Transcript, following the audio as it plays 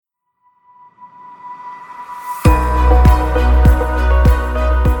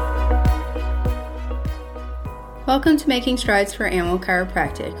Welcome to Making Strides for Animal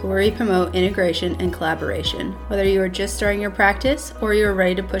Chiropractic, where we promote integration and collaboration. Whether you are just starting your practice or you are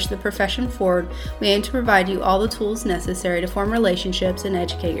ready to push the profession forward, we aim to provide you all the tools necessary to form relationships and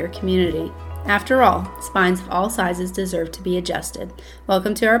educate your community. After all, spines of all sizes deserve to be adjusted.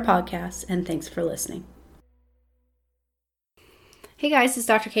 Welcome to our podcast, and thanks for listening. Hey guys, it's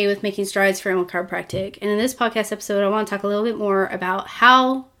Dr. K with Making Strides for Animal Chiropractic, and in this podcast episode, I want to talk a little bit more about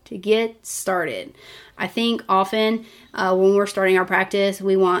how to get started. I think often when we're starting our practice,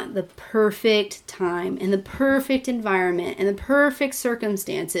 we want the perfect time and the perfect environment and the perfect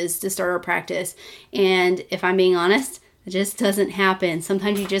circumstances to start our practice. And if I'm being honest, it just doesn't happen.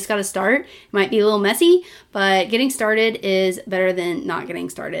 Sometimes you just got to start. It might be a little messy, but getting started is better than not getting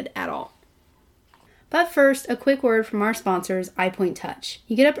started at all. But first, a quick word from our sponsors, iPoint Touch.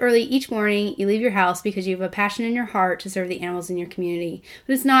 You get up early each morning, you leave your house because you have a passion in your heart to serve the animals in your community.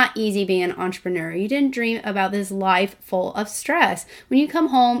 But it's not easy being an entrepreneur. You didn't dream about this life full of stress. When you come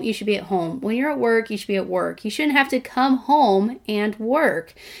home, you should be at home. When you're at work, you should be at work. You shouldn't have to come home and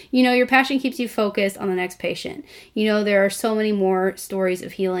work. You know, your passion keeps you focused on the next patient. You know, there are so many more stories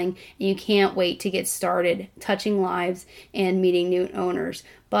of healing, and you can't wait to get started touching lives and meeting new owners.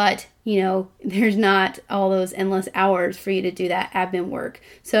 But, you know, there's not all those endless hours for you to do that admin work.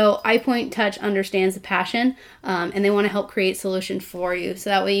 So iPoint Touch understands the passion, and they want to help create solutions for you. So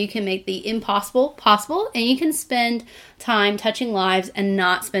that way you can make the impossible possible, and you can spend time touching lives and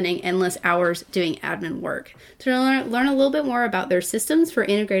not spending endless hours doing admin work. To learn a little bit more about their systems for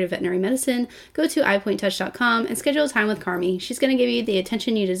integrative veterinary medicine, go to iPointTouch.com and schedule a time with Carmi. She's going to give you the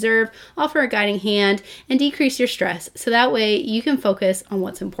attention you deserve, offer a guiding hand, and decrease your stress. So that way you can focus on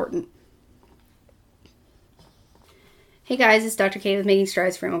what's important. Hey guys, it's Dr. K with Making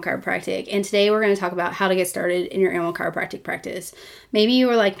Strides for Animal Chiropractic, and today we're going to talk about how to get started in your animal chiropractic practice. Maybe you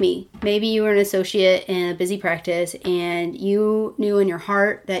were like me. Maybe you were an associate in a busy practice and you knew in your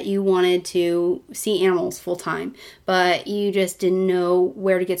heart that you wanted to see animals full time, but you just didn't know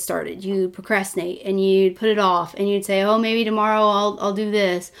where to get started. You'd procrastinate and you'd put it off and you'd say, oh, maybe tomorrow I'll do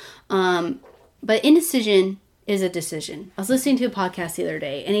this. But indecision is a decision. I was listening to a podcast the other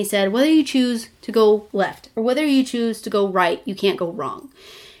day, and he said, whether you choose to go left or whether you choose to go right, you can't go wrong.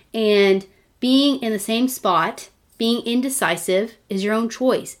 And being in the same spot, being indecisive is your own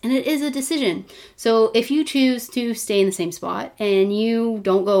choice, and it is a decision. So if you choose to stay in the same spot and you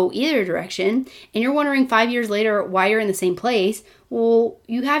don't go either direction, and you're wondering 5 years later why you're in the same place, well,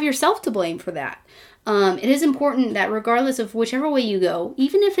 you have yourself to blame for that. It is important that regardless of whichever way you go,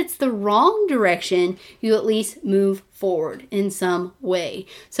 even if it's the wrong direction, you at least move forward in some way.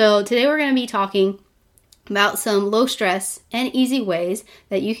 So today we're going to be talking about some low stress and easy ways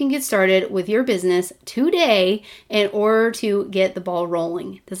that you can get started with your business today in order to get the ball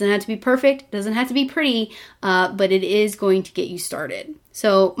rolling. It doesn't have to be perfect, it doesn't have to be pretty, but it is going to get you started.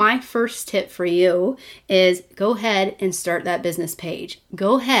 So my first tip for you is go ahead and start that business page.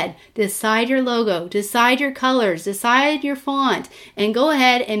 Go ahead, decide your logo, decide your colors, decide your font, and go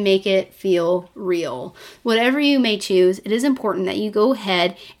ahead and make it feel real. Whatever you may choose, it is important that you go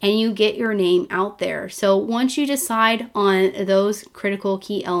ahead and you get your name out there. So once you decide on those critical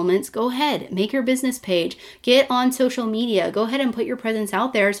key elements, go ahead, make your business page, get on social media, go ahead and put your presence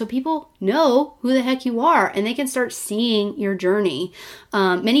out there so people know who the heck you are and they can start seeing your journey.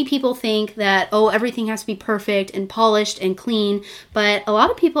 Many people think that, everything has to be perfect and polished and clean, but a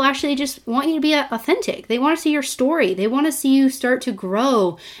lot of people actually just want you to be authentic. They want to see your story. They want to see you start to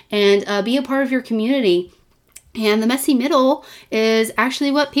grow and be a part of your community. And the messy middle is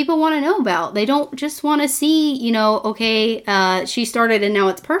actually what people want to know about. They don't just want to see, she started and now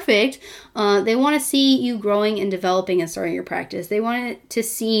it's perfect. They want to see you growing and developing and starting your practice. They want to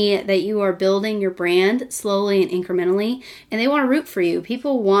see that you are building your brand slowly and incrementally, and they want to root for you.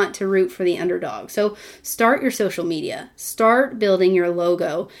 People want to root for the underdog. So start your social media, start building your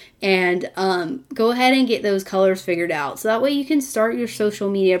logo, and go ahead and get those colors figured out. So that way you can start your social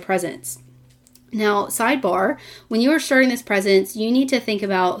media presence. Now, sidebar, when you are starting this presence, you need to think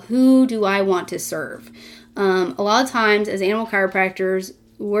about who do I want to serve. A lot of times as animal chiropractors,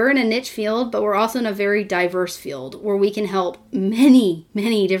 we're in a niche field, but we're also in a very diverse field where we can help many,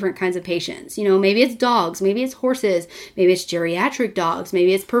 many different kinds of patients. You know, maybe it's dogs, maybe it's horses, maybe it's geriatric dogs,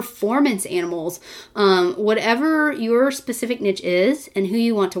 maybe it's performance animals. Whatever your specific niche is and who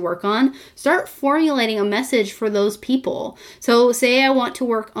you want to work on, start formulating a message for those people. So say I want to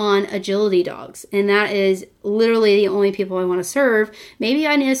work on agility dogs, and that is literally the only people I want to serve. Maybe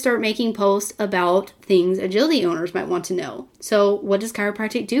I need to start making posts about things agility owners might want to know. So what does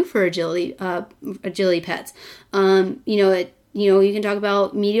chiropractic do for agility pets? You can talk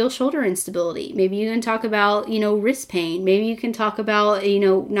about medial shoulder instability. Maybe you can talk about, wrist pain. Maybe you can talk about,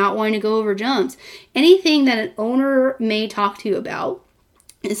 not wanting to go over jumps. Anything that an owner may talk to you about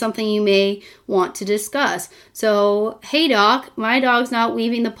is something you may want to discuss. So, hey doc, my dog's not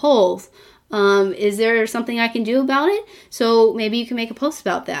weaving the poles. Is there something I can do about it? So maybe you can make a post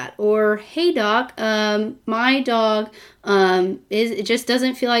about that. Or, hey doc, my dog it just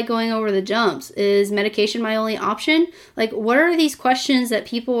doesn't feel like going over the jumps. Is medication my only option? Like, what are these questions that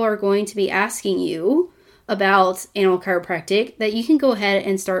people are going to be asking you about animal chiropractic that you can go ahead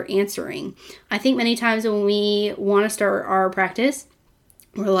and start answering? I think many times when we want to start our practice,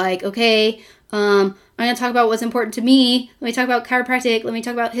 we're like, okay, I'm going to talk about what's important to me. Let me talk about chiropractic. Let me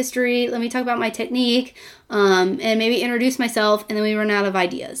talk about history. Let me talk about my technique, and maybe introduce myself, and then we run out of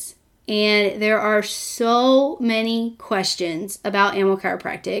ideas. And there are so many questions about animal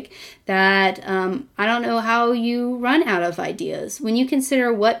chiropractic that I don't know how you run out of ideas. When you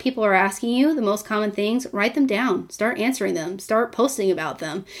consider what people are asking you, the most common things, write them down. Start answering them. Start posting about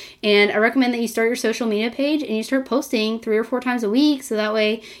them. And I recommend that you start your social media page and you start posting 3 or 4 times a week, so that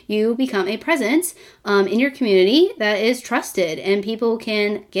way you become a presence in your community that is trusted and people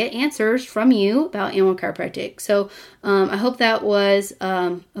can get answers from you about animal chiropractic. So I hope that was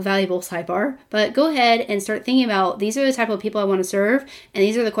a valuable sidebar, but go ahead and start thinking about, these are the type of people I want to serve, and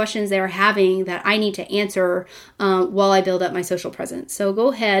these are the questions they're having that I need to answer while I build up my social presence. So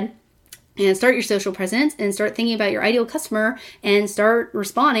go ahead and start your social presence and start thinking about your ideal customer and start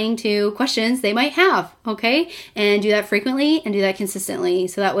responding to questions they might have, okay? And do that frequently and do that consistently,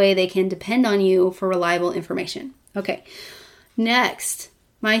 so that way they can depend on you for reliable information. Okay, next,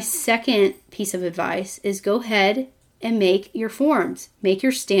 my second piece of advice is go ahead and make your forms. Make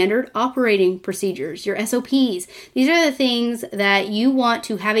your standard operating procedures, your SOPs. These are the things that you want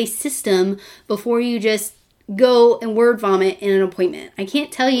to have a system before you just go and word vomit in an appointment. I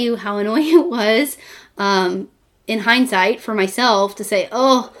can't tell you how annoying it was in hindsight for myself to say,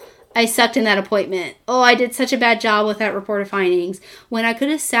 oh, I sucked in that appointment. Oh, I did such a bad job with that report of findings. When I could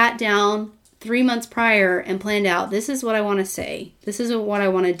have sat down 3 months prior and planned out, this is what I want to say. This is what I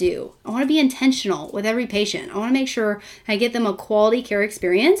want to do. I want to be intentional with every patient. I want to make sure I get them a quality care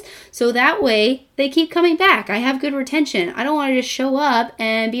experience, so that way they keep coming back. I have good retention. I don't want to just show up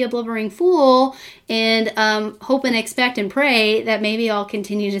and be a blubbering fool and hope and expect and pray that maybe I'll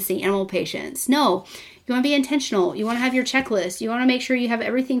continue to see animal patients. No. You want to be intentional. You want to have your checklist. You want to make sure you have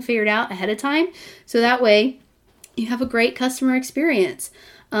everything figured out ahead of time, so that way you have a great customer experience.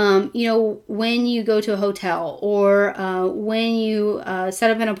 When you go to a hotel, or when you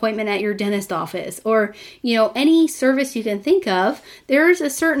set up an appointment at your dentist office, or, any service you can think of, there's a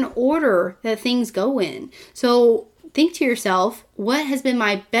certain order that things go in. So think to yourself, what has been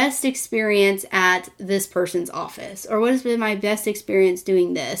my best experience at this person's office? Or what has been my best experience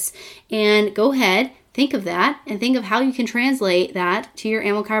doing this? And go ahead, think of that, and think of how you can translate that to your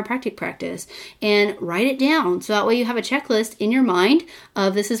animal chiropractic practice, and write it down, so that way you have a checklist in your mind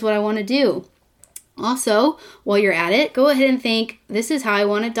of, this is what I want to do. Also, while you're at it, go ahead and think, this is how I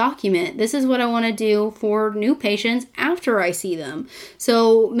want to document. This is what I want to do for new patients after I see them.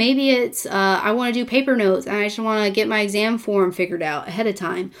 So maybe it's, I want to do paper notes and I just want to get my exam form figured out ahead of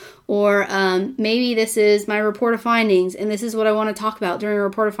time. Or maybe this is my report of findings and this is what I want to talk about during a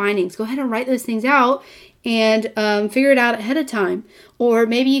report of findings. Go ahead and write those things out and figure it out ahead of time. Or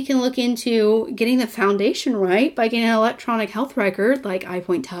maybe you can look into getting the foundation right by getting an electronic health record like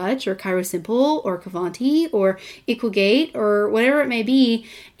iPoint Touch or ChiroSimple or Cavanti or Equigate or whatever it may be,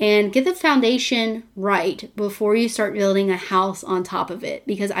 and get the foundation right before you start building a house on top of it,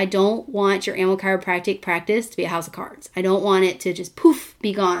 because I don't want your animal chiropractic practice to be a house of cards. I don't want it to just poof,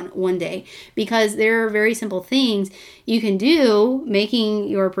 be gone one day, because there are very simple things you can do making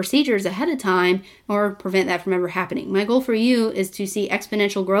your procedures ahead of time or prevent that from ever happening. My goal for you is to see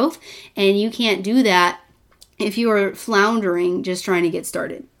exponential growth, and you can't do that if you are floundering just trying to get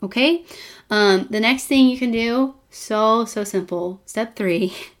started, okay? The next thing you can do, so simple. Step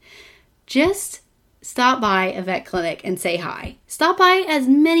 3, just stop by a vet clinic and say hi. Stop by as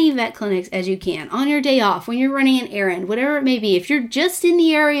many vet clinics as you can on your day off, when you're running an errand, whatever it may be. If you're just in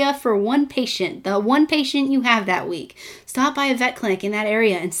the area for one patient, the one patient you have that week, stop by a vet clinic in that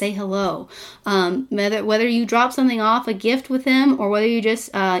area and say hello. Whether you drop something off, a gift with them, or whether you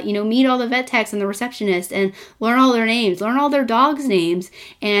just, meet all the vet techs and the receptionist and learn all their names, learn all their dogs' names,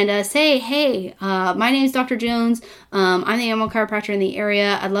 and say, hey, my name is Dr. Jones. I'm the animal chiropractor in the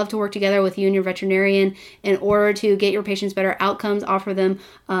area. I'd love to work together with you and your veterinarian veterinarian in order to get your patients better outcomes, offer them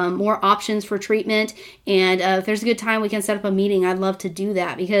more options for treatment. And if there's a good time, we can set up a meeting. I'd love to do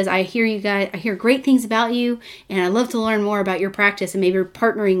that because I hear great things about you, and I'd love to learn more about your practice and maybe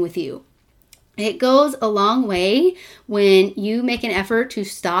partnering with you. It goes a long way when you make an effort to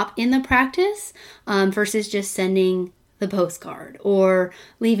stop in the practice versus just sending the postcard or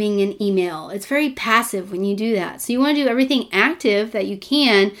leaving an email. It's very passive when you do that. So you want to do everything active that you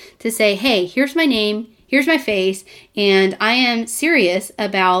can to say, hey, here's my name, here's my face, and I am serious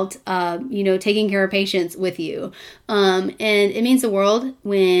about, taking care of patients with you. And it means the world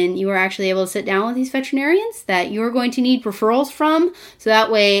when you are actually able to sit down with these veterinarians that you're going to need referrals from, so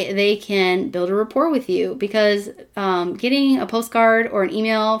that way they can build a rapport with you, because getting a postcard or an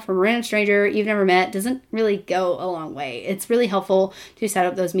email from a random stranger you've never met doesn't really go a long way. It's really helpful to set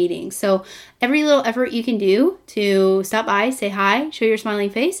up those meetings. So every little effort you can do to stop by, say hi, show your smiling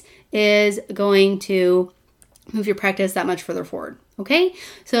face is going to move your practice that much further forward. Okay?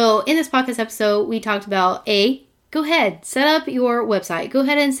 So in this podcast episode, we talked about go ahead, set up your website. Go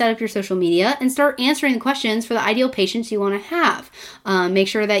ahead and set up your social media and start answering the questions for the ideal patients you want to have. Make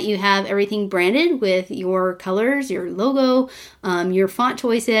sure that you have everything branded with your colors, your logo, your font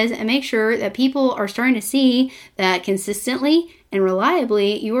choices, and make sure that people are starting to see that consistently and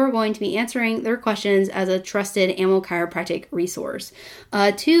reliably you are going to be answering their questions as a trusted animal chiropractic resource.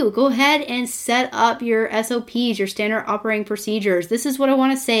 2, go ahead and set up your SOPs, your standard operating procedures. This is what I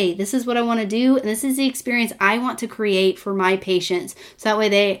want to say. This is what I want to do. And this is the experience I want to create for my patients. So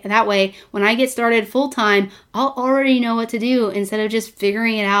that way, when I get started full time, I'll already know what to do instead of just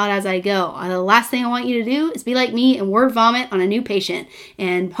figuring it out as I go. The last thing I want you to do is be like me and word vomit on a new patient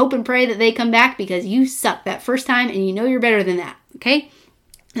and hope and pray that they come back because you suck that first time and you know you're better than that. Okay?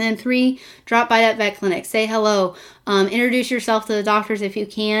 And then 3, drop by that vet clinic. Say hello. Introduce yourself to the doctors if you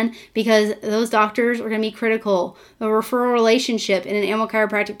can, because those doctors are going to be critical. The referral relationship in an animal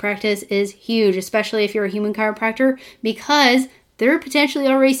chiropractic practice is huge, especially if you're a human chiropractor, because they're potentially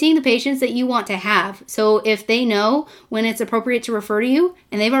already seeing the patients that you want to have. So if they know when it's appropriate to refer to you,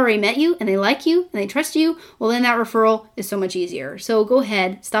 and they've already met you, and they like you, and they trust you, well, then that referral is so much easier. So go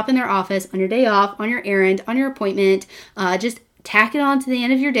ahead, stop in their office on your day off, on your errand, on your appointment. Just tack it on to the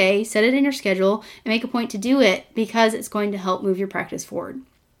end of your day, set it in your schedule, and make a point to do it, because it's going to help move your practice forward.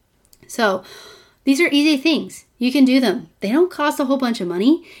 So these are easy things. You can do them. They don't cost a whole bunch of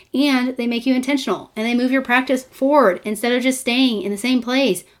money, and they make you intentional, and they move your practice forward instead of just staying in the same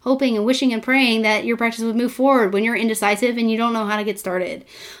place, hoping and wishing and praying that your practice would move forward when you're indecisive and you don't know how to get started.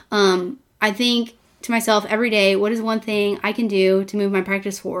 I think to myself every day, what is one thing I can do to move my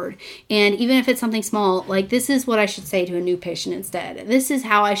practice forward? And even if it's something small, like this is what I should say to a new patient instead. This is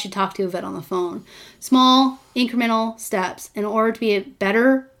how I should talk to a vet on the phone. Small, incremental steps in order to be a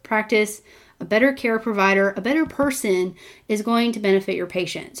better practice, a better care provider, a better person is going to benefit your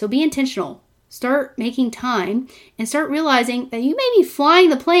patient. So be intentional. Start making time and start realizing that you may be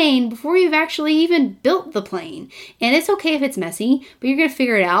flying the plane before you've actually even built the plane. And it's okay if it's messy, but you're going to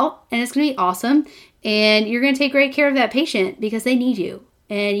figure it out and it's going to be awesome. And you're going to take great care of that patient because they need you.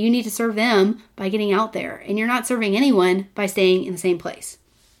 And you need to serve them by getting out there. And you're not serving anyone by staying in the same place.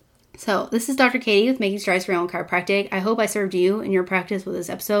 So this is Dr. Katie with Making Strides for Animal Chiropractic. I hope I served you in your practice with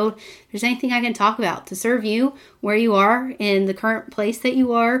this episode. If there's anything I can talk about to serve you where you are in the current place that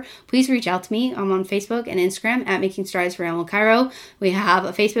you are, please reach out to me. I'm on Facebook and Instagram at Making Strides for Animal Chiro. We have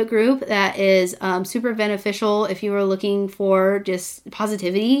a Facebook group that is super beneficial if you are looking for just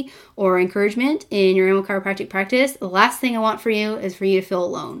positivity or encouragement in your animal chiropractic practice. The last thing I want for you is for you to feel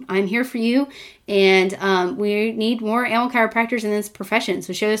alone. I'm here for you. And we need more animal chiropractors in this profession,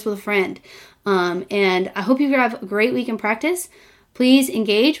 so share this with a friend. And I hope you have a great week in practice. Please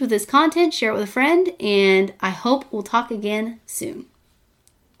engage with this content, share it with a friend, and I hope we'll talk again soon.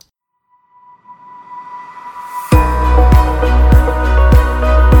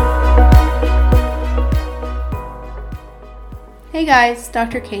 Hey guys,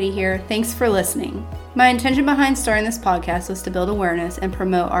 Dr. Katie here. Thanks for listening. My intention behind starting this podcast was to build awareness and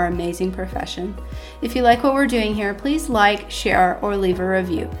promote our amazing profession. If you like what we're doing here, please like, share, or leave a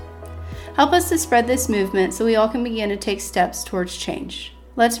review. Help us to spread this movement so we all can begin to take steps towards change.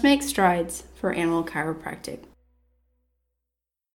 Let's make strides for animal chiropractic.